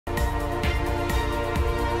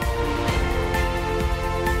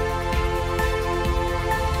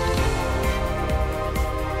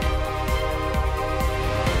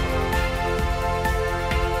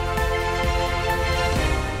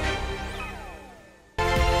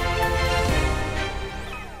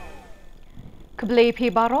Kebeli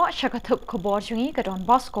Pibaro Shakatup Khubor Jungi ke Don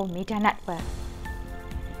Bosco Media Network.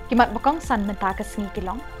 Kimat Bokong San Menta ke Sengi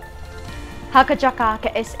Kilong. Haka Jaka ke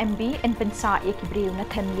SMB in Pensa ye Kibriu na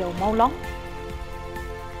Temyo Maulong.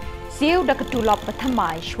 Siu da Ketulop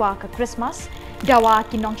Batamai Shwa ke Christmas Dawa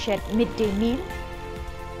Kinong Shed Midday Meal.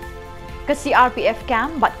 Ke CRPF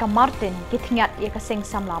Camp Bat ke Martin Kithingat ye ke Sing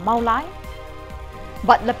Samla Maulai.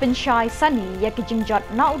 Bat le Penshai Sani ye ke Jingjot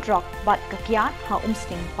Naudrok Bat ke Kiat Ha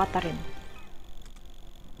Umsting Patarin.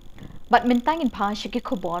 Bat mentangin pa syaki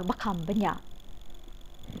khubor bakam banyak.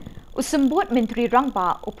 Usembut Menteri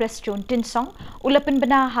Rangba Operasyon Tinsong ulapan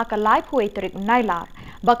benar haka lai puai terik nailar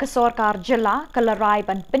baka sorkar jela kalarai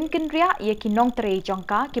ban penkenria ye kinong tere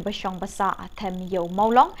jongka ki basyong basa atem yo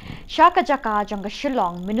maulong syaka jaka jongka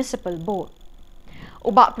Shillong Municipal Board.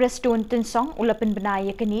 Ubak Preston Tinsong ulapan benar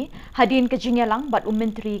ye kini hadin ke jingelang bat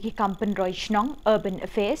Menteri ki Kampen Roy Shnong Urban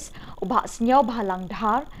Affairs ubak senyau bahalang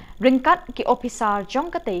dahar ringkat ki opisar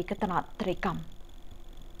jongkatei ketanat terekam.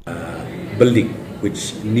 Building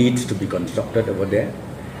which needs to be constructed over there,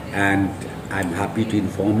 and I'm happy to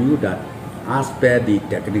inform you that as per the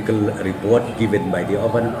technical report given by the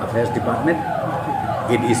Urban Affairs Department,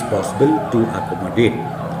 it is possible to accommodate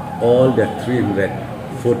all the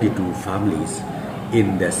 342 families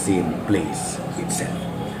in the same place itself.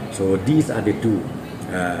 So these are the two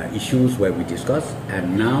issues where we discuss,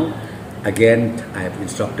 and now again I have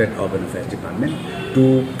instructed Urban Affairs Department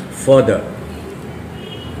to further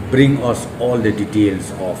bring us all the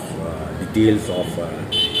details of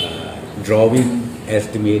drawing,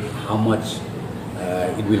 estimate how much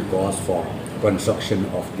it will cost for construction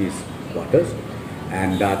of these quarters,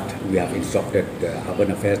 and that we have instructed the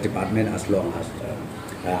Urban Affairs Department as long as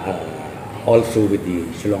also with the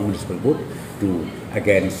Shillong Municipal Board to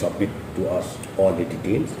again submit to us all the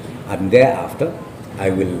details, and thereafter I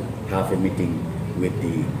will have a meeting with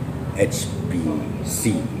the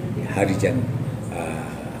HPC Harijan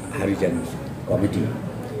committee,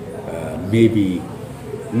 maybe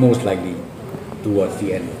most likely towards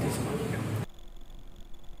the end of this month.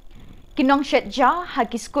 Kinong Shetja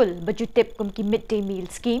hagi school bajutip kum ki midday meal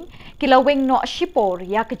scheme kilaweng no shipor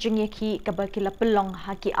ya kejengye ki kaba kila pelong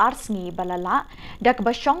hagi arsngi balala dak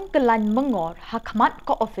basyong kelan mengor hakmat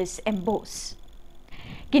ko office embos.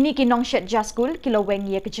 Kini kinong Shetja school kilaweng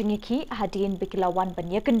ya kejengye ki hadin bekilawan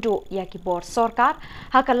banya kendo ya ki bor sorkar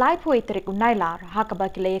hakalai poi terik unailar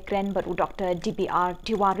hakaba kila kren baru Dr. DBR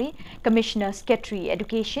Tiwari Commissioner Secretary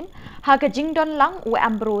Education haka jingdon lang u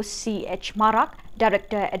Ambrose CH Marak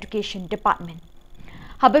Director Education Department.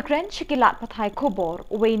 Habakren shikilat pathai Khubor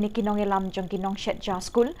uwe ni kinong elam jong kinong Shetja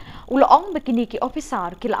school uloong bekini ki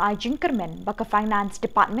officer kila ai jingkermen baka finance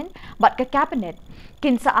department bat ka cabinet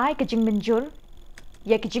kinsa ai ka jing menjur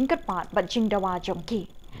ya ki jingkerpat bat jing dawa jongki.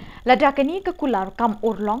 Ladakani ke kular kam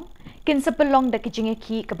urlong kinsa pelong da ki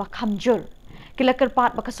jingeki ke bakam jur. Kila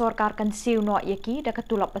kerpat baka sorkar kan siu no yaki da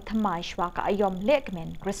katulap bathamai shwa ka ayom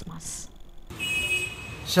lekmen Christmas.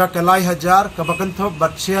 Syakalai hajar kabakantop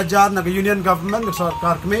bat 6,000 na union government ke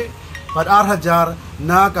sarkar kami bat 8,000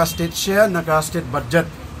 na ka state share na ka state budget.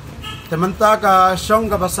 Tementa ka syong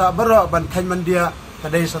ka basa baro ban kaimandia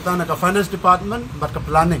kadai satana ka finance department bat ka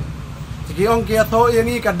planning. Sigi ong kia to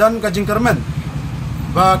yangi ka dan ka jingkermen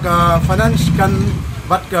ba ka finance kan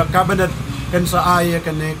bat ka cabinet kan sa ay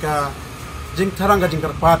kan ka jing tharang ka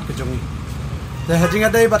jingkerpat ka jongi. Te hajing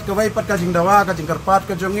adai bat ka wai pat ka jingdawa ka jingkerpat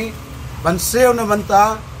ka jongi. Ban seo na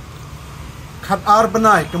manta khat ar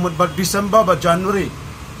banai kemud ba December ba January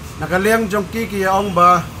nakaliang jongki ki ong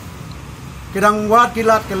ba kidang wat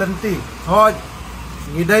kilat kelenti hoj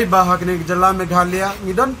ngidai ba ha kini jela Meghalaya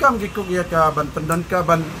ngidon kam gikuk ya ka ban pendon ka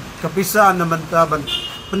ban kapisa na manta ban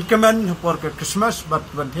penkemen por ka Christmas bat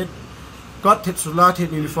ban hit got hit sulat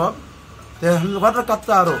hit uniform te wat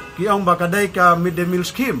kataro ki ong ba kadai ka midday meal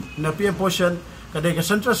scheme na PM portion kadai ka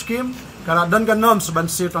central scheme kana dan ka norms ban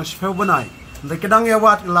si tang shpeu banai ndai kedang ya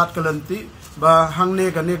wat lat kelenti ba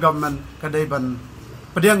hangne ka ni government kadai ban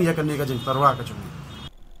pediang ya ka ni ka jing tarwa ka chung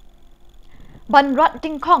Ban rat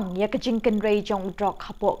ding kong ya ke jingken rei jong drok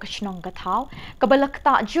hapo ke shnong ka thau kabalak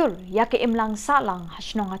ta jur ya ke imlang salang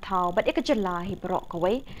hashnong thau bat ek jela hi brok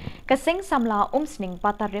kawai ka sing samla umsning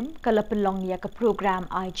patarim kala pelong ya ke program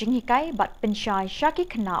ai jinghikai bat penshai shaki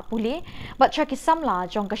khna puli bat shaki samla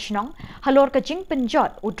jong ka shnong halor ka jing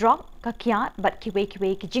penjot udrok ka kiat bat kiwe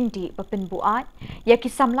ki jingdi ba penbuat ya ki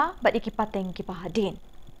samla bat iki pateng ki bahadin.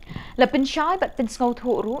 Lapin syai bat pinsngau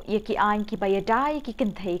thuru yaki ain ki bayadai ki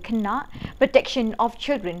kinthei kena Protection of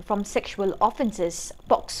Children from Sexual Offences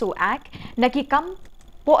POCSO Act naki kam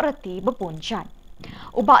porati bapun jan.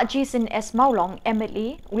 Ubak Jason S. Maulong,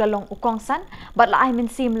 MLA, ulalong ukongsan, bat la ay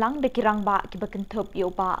min sim lang de kirang ba ki bakentup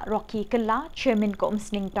yo ba Rocky Kella, Chairman ko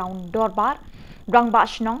Umsning Town Dorbar, rang ba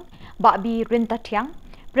Shnong, ba bi Rinta Tiang,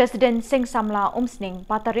 President Sing Samla Umsning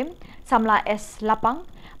Patarim, Samla S. Lapang,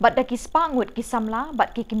 bat da ki spangut ki Samla,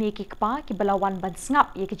 bat ki kimi ki kpa ki balawan ban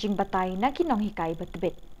sngap ye ki jing batay na kinong hikay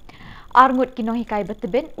batbit. Arngut kinong hikay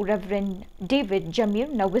batbit Reverend David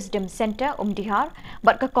Jamil na Wisdom Center Dihar,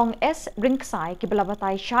 bat ka kong S. Ringksai ki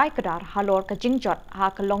balabatay syai kadar halor ka jingjot ha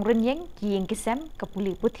ka long renyeng ki ying kisem ka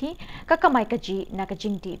puli puthi ka kamay ka ji na ka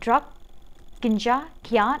jingdi drug, kinja,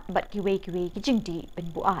 kiat, bat kiwe ki jingdi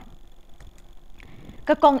benbuat.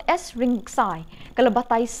 Kakong S. Ringsai,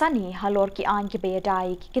 kalabatay sani halor ki an ki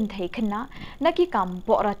bayadai ki kintay kena na ki kam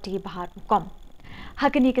porati bahar hukom.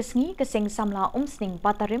 Hagani kasngi kasing samla umsning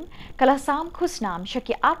patarim kalasam khusnam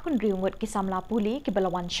syaki arpun riungut ki samla puli ki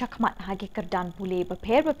balawan syakmat hagi kerdan puli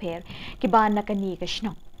beper ki ba nakani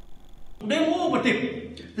kasnong. Demo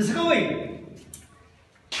batip. Desakawai.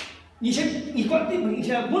 Ni syek ni kwat tip ni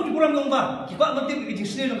syek bon ki kurang ngomba. Ki kwat batip ki jing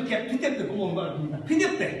sne ki tip te ngomba.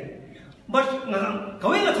 Tip te. But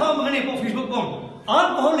going at home on Facebook bomb,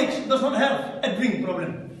 alcoholics does not have a drink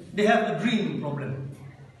problem. They have a dream problem.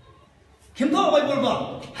 Kim thought by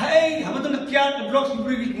Bulba, hey, have done the cat, the blocks in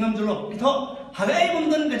British Namzolo. He thought, have I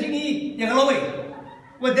done the Gajini Yagalaway?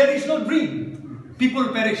 Where there is no dream, people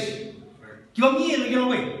perish. Give me a little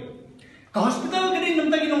away. The hospital getting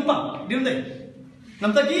Namtaki Nampa, didn't they?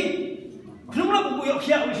 Namtaki? Knumra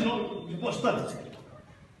Puyokia, which was studied.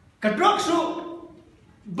 Kadroxo.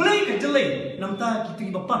 Boleh ke jelai namta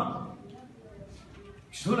kita bapa.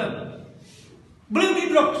 Sudah. Boleh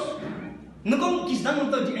di drugs. Nakong kisah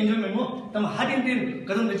namta di enjoy memo, tam hadin din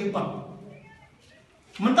kadang kecimpang.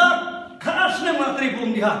 Mentar keras na materi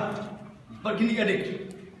dia. Begini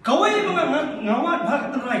adik. Kawai ngawat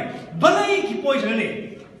bahak terai. Balai ki poi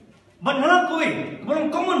sene. Ban halap kawai.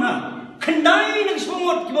 Bolong common ha. Kendai nak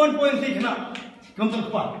semut ki bon poi sih kena.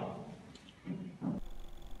 Kamu apa?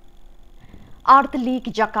 Artli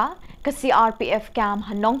ki jaka ka CRPF cam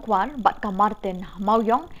Hanongkwar bat ka Martin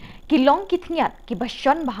Mauyong kilong kitniat ki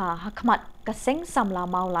basyon baha hakmat ka seng samla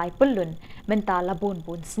maulai pelun menta labun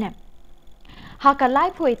bun snap. Haka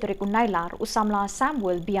lai pui terik unailar usamla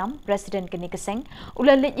Samuel Biam President kini keseng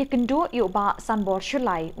ulalit ye kendu yu ba Sanbor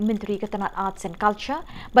Shulai Menteri Ketanat Arts and Culture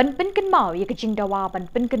ban penken mau ye kejing dawa ban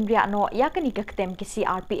penken riakno ya kini ka ketem ki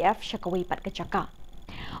CRPF syakawi pat ka jaka.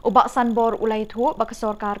 Ubak Sanbor ulai thu bak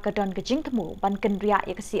sorkar kadon gejing temu ban kenria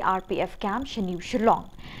ya ke CRPF camp Sheniu Shillong.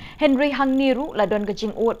 Henry Hang Niru ladon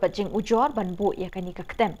gejing ut bajing ujor ban bu ya kani ka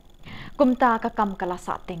ketem. Kumta ka kam kala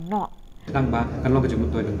sa teng no. Kadang ba kan lo gejing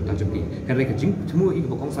mutoi dan petang jepi. Henry gejing temu ing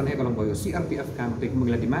bokong san kalau boyo CRPF camp tek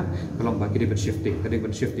mengila di man kalau ba kide shifting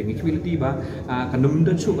equality ba kanum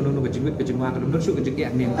dan su kanum gejing wa kanum dan su gejing ya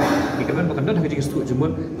nen. Ikan ba kandan gejing stu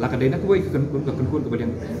jumon la kadena ko kan kun ke yang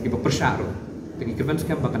ibu persaro. Jadi kerana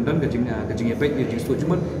sekarang bahkan dan gajingnya baik dia justru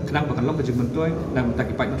cuma kenang bahkan lo gajing mentoi dan tak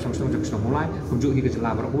kipai nak sama-sama jadi semua mulai kunjuk hingga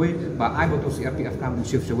jelah berhuwe bah I betul CRPF kamu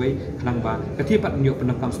shift away kenang bah ketipat nyok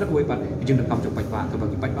penangkam sedang huwe pat gajing penangkam coba pak ke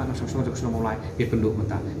bagi pak nak sama-sama jadi semua mulai dia penduk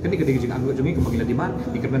mentah. Kini gajing anggur jungi kebagian di mana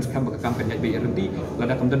di kerana sekarang bahkan kamu kerja baik erti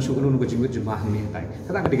lada kemudian suku nunu gajing jumlah ni tai.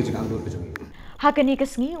 Kata gajing anggur jungi. Hakani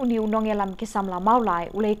kesngi uni unong yalam kisamla maulai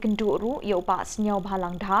ulai kenduru ya upa senyau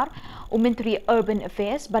balang dhar Menteri Urban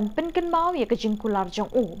Affairs ban penken mau ya kejing kular jong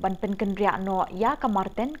ban penken riakno ya ka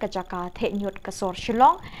Martin ka jaka theknyut ka sor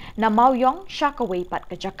Shillong na mauyong syakawai pat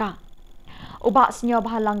ka jaka. Uba senyau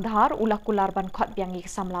balang dhar ulah kular ban khot biangi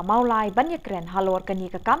kisamla maulai ban yakren halor kani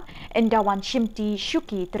ka kam endawan Shimti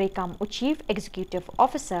Shuki terekam Chief Executive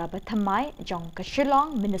Officer berthamai jong ka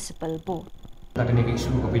Shillong Municipal Board. Tadi ni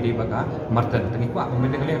isu kopi dia baga Martin tadi kuat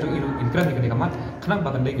memang kalian tu inkran ni kena kamat kenang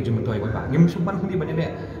bagan dia kerja mentoi baga ngim sumban hundi banyak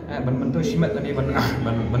dia ban mentoi simat tadi ban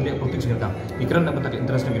dia politik sekarang inkran dapat tak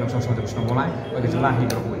interest dengan sama-sama terus mulai bagi jelah di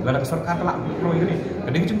berkuat lada sarkar telak pro ini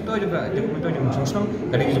kadang kerja mentoi juga mentoi juga sama-sama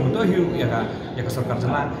kadang kerja mentoi ya ke sarkar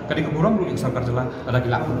jelah kadang keburang dulu sarkar jelah lada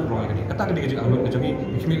gila pro ini kata kadang kerja anggur kerja ni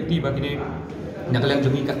community bagi ni yang kalian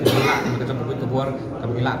jumpa kat kejelak kita coba kebuar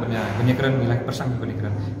kalau gila banyak keren gila persang banyak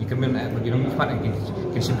keren ikan bagi orang nikmat yang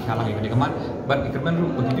kisah halang yang kemat ban ikan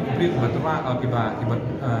lu begitu publik batura tiba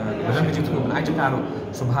badan kecil tu pun aja karo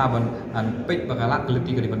subhaban an pek bagalak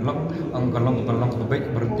keleti ke di benlong kalau benlong baik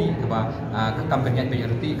berhenti ke kam kenyat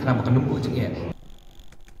banyak reti kenapa kenumpu cek ya.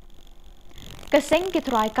 Kaseng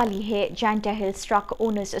kitrai kali he Giant Hills Truck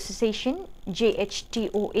Owners Association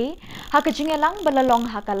JHTOA ha kajingelang balalong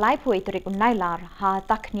ha kalai pui terik unailar ha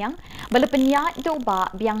taknyang balapenya itu ba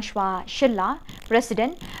biangshwa Shilla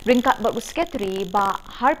President ringkat ba sekretari ba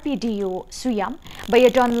HRPDU Suyam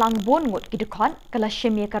bayadon lang bongut kidukot kala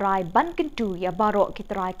shemye karai ban kentu ya baro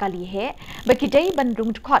kitrai kali he bakidai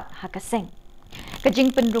bandung dukot ha kaseng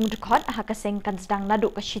Kajing penrung dukot ha kaseng kan sedang nadu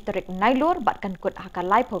ka shiterik unailor bat kan kut ha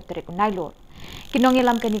kalai pau terik unailor Kinong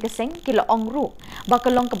ilam kani kaseng kilo ongru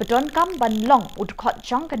bakalong kabedon kam ban long udkot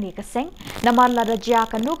jong kani kaseng namar la raja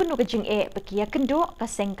kanu kanu kajing bakia kendo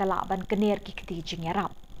kaseng kala ban kener ki kiti jing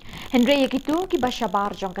yarap Henry yakitu ki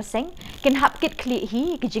bashabar jong kaseng kin hap kit kli hi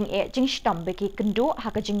kijing jing stam baki kendo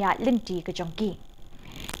ha kajing ya linti ka jong ki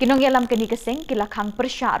Kinong ilam kani kaseng kila khang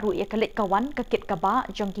persya ru ya kalit kawan ka kit kaba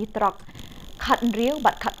jong ki trok khat riu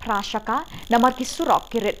bat khat prashaka namar ki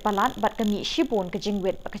surok kirit palat bat kami shibun ke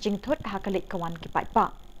jingwet ke jingthut ha kalik kawan ki pa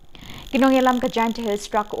kinong yalam ke Giant Hills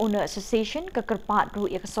Truck Owner Association ke kerpat ru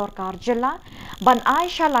ya ke sarkar jilla ban ai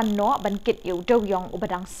shalan no ban kit yu dowyong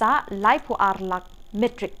ubadang sa lai pu arlak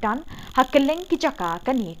metric ton ha keleng ki jaka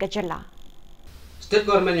kani ke jilla state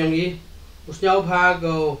government yang i usnyau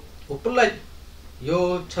bhago upulai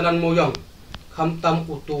yo chalan moyong khamtam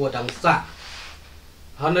utu wadang sa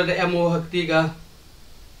Honda de MO ketiga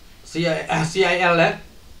CIL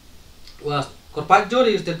was korpat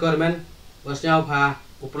jori state government was nyau pha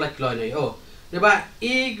upulai kloy nei o neba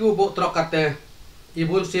I gu bo trokate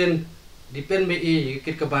ibun sin depend me I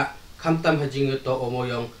kit ka ba khamtam hajing to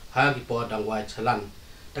omoyong ha gi po dang wai chalan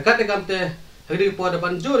takat kamte hagri po da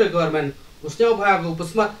ban jori government was nyau pha gu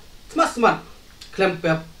smart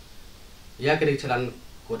klempep ya kini chalan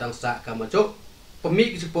ko dang sa kamajo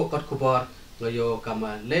pemi ki po kot Khubor ngayo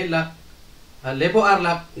kama lebo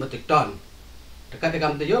arlap metric ton dekat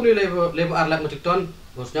dekam te yo ni lebo arlap metric ton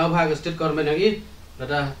bosnya bha state government yang I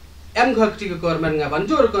ada khak ti government nga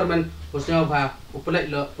banjur government bosnya bha upulai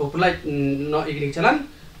no igni chalan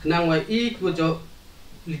kenang wa I kujo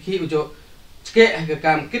likhi ujo cke ke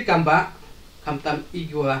kam kit kamba kamtam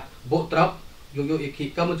igwa bo trop yo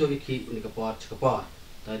ikhi kam jo ikhi ni kapor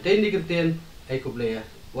ta dei ni kenten ai kuble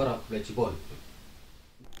wara kuble cibon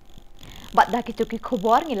Bat dah kitu ki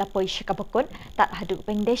Khubor ngila poi shikabakun tak haduk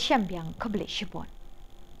pengdesyam yang kabli shibon.